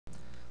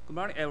Good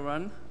morning,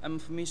 everyone. I'm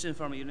Fumin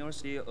from the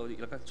University of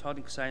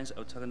Electronic Science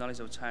and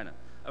Technology of China.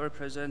 I will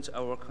present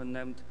our work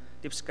named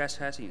Deep Sketch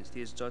Hashing. This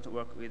is joint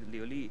work with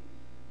Liu Li,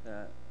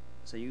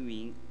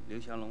 Yumin, Liu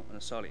Xianglong,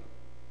 and Shao.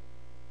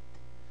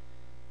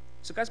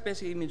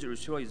 Sketch-based image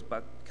retrieval is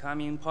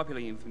becoming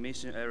popular in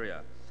information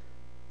area.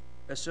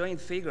 As shown in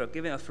the figure,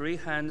 given a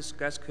freehand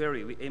sketch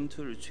query, we aim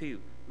to retrieve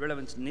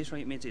relevant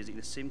natural images in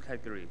the same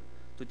category.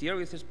 To deal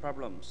with this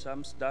problem,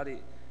 some studies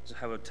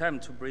have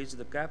attempted to bridge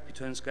the gap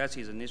between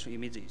sketches and natural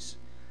images.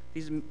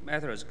 These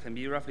methods can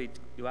be roughly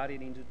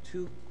divided into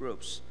two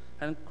groups: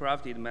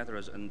 handcrafted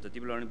methods and the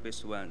deep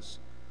learning-based ones.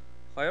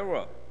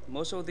 However,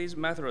 most of these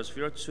methods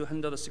fail to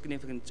handle the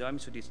significant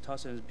geometry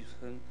distortions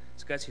between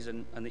sketches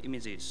and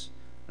images.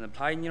 And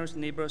applying nearest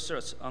neighbor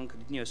search on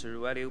continuous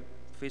value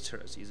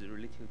features is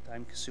relatively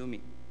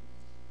time-consuming.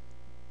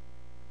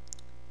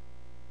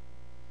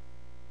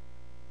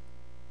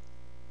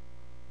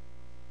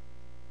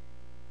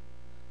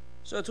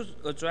 So to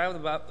address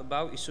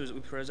about issues,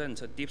 we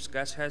present a deep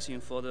sketch hashing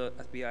for the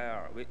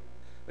SBIR.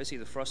 This is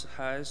the first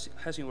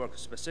hashing work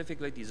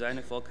specifically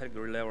designed for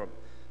category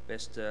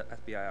level-based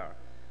SBIR.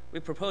 We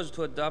propose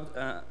to adopt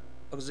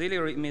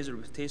auxiliary image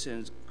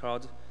representations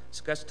called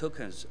sketch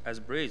tokens as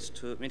a bridge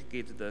to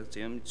mitigate the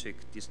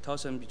geometric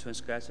distortion between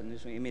sketch and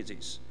natural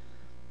images.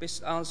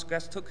 Based on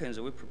sketch tokens,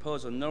 we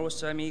propose a novel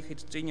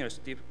semi-heterogeneous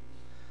deep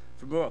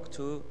framework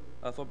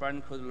for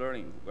binary code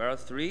learning, where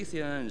three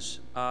CNNs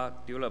are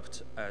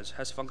developed as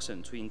hash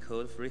functions to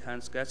encode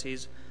freehand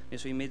sketches,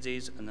 natural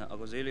images, and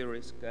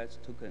auxiliary sketch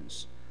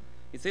tokens.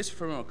 In this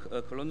framework,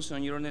 a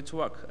convolutional neural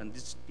network and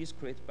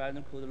discrete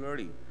binary code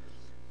learning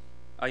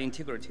are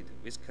integrated,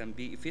 which can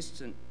be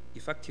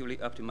effectively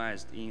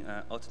optimized in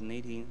an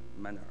alternating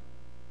manner.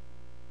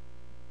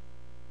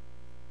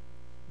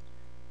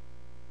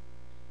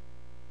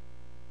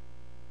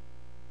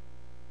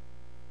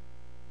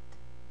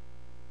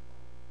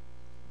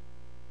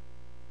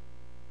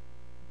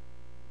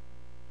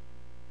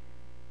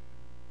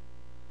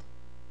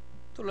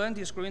 To learn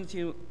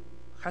discriminative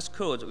hash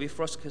code, we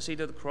first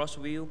considered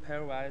cross-view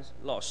pairwise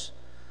loss,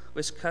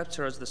 which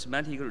captures the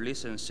semantic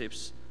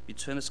relationships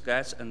between the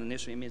sketch and the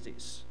natural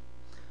images.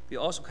 We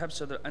also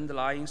capture the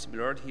underlying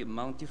similarity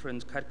among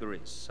different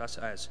categories, such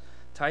as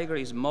tiger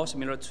is more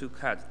similar to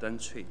cat than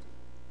tree.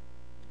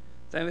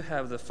 Then we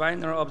have the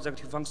final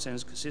objective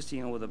functions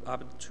consisting of the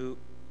up two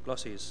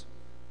glosses.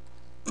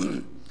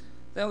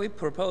 Then we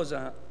propose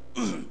an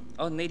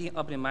alternating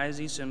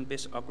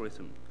optimization-based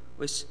algorithm,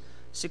 which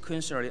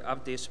sequentially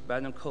updates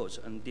binary codes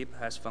and deep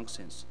hash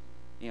functions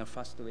in a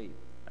fast way,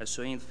 as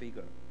shown in the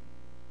figure.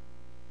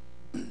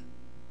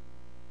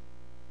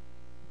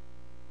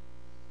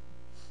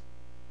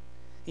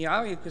 In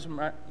our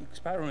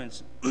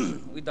experiments,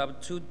 we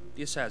developed two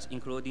datasets,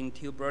 including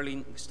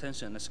TU-Berlin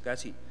Extension and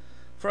Sketchy.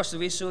 First,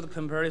 we showed the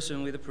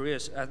comparison with the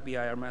previous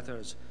SBIR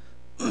methods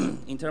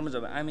in terms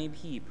of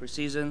MAP,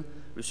 precision,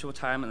 retrieval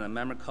time, and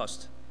memory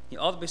cost. In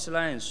all the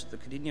baselines, the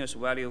continuous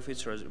value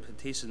features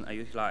representation are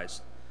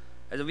utilized.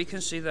 As we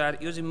can see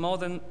that using more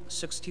than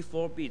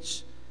 64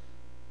 bits,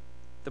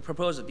 the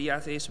proposed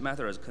DSH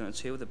methods can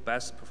achieve the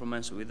best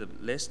performance with the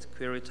least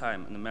query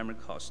time and memory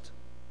cost.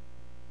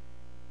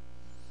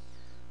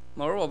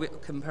 Moreover, we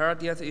compare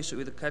DSH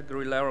with the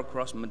category level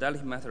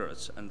cross-modality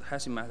methods and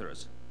hashing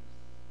methods.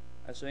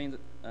 As shown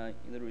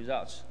in the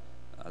results,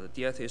 the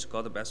DSH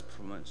got the best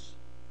performance.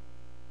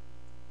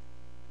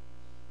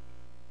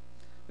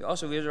 We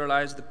also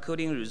visualize the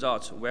coding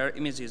results where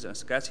images and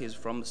sketches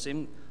from the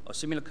same or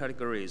similar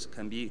categories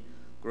can be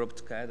grouped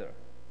together.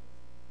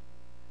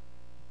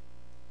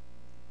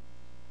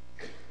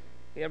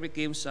 Here we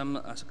give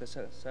some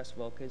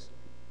successful cases.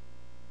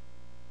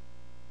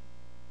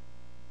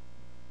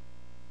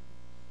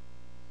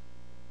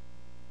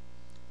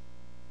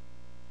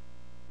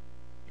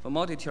 For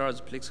more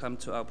details, please come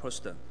to our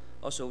poster.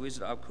 Also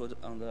visit our code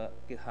on the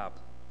GitHub.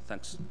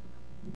 Thanks.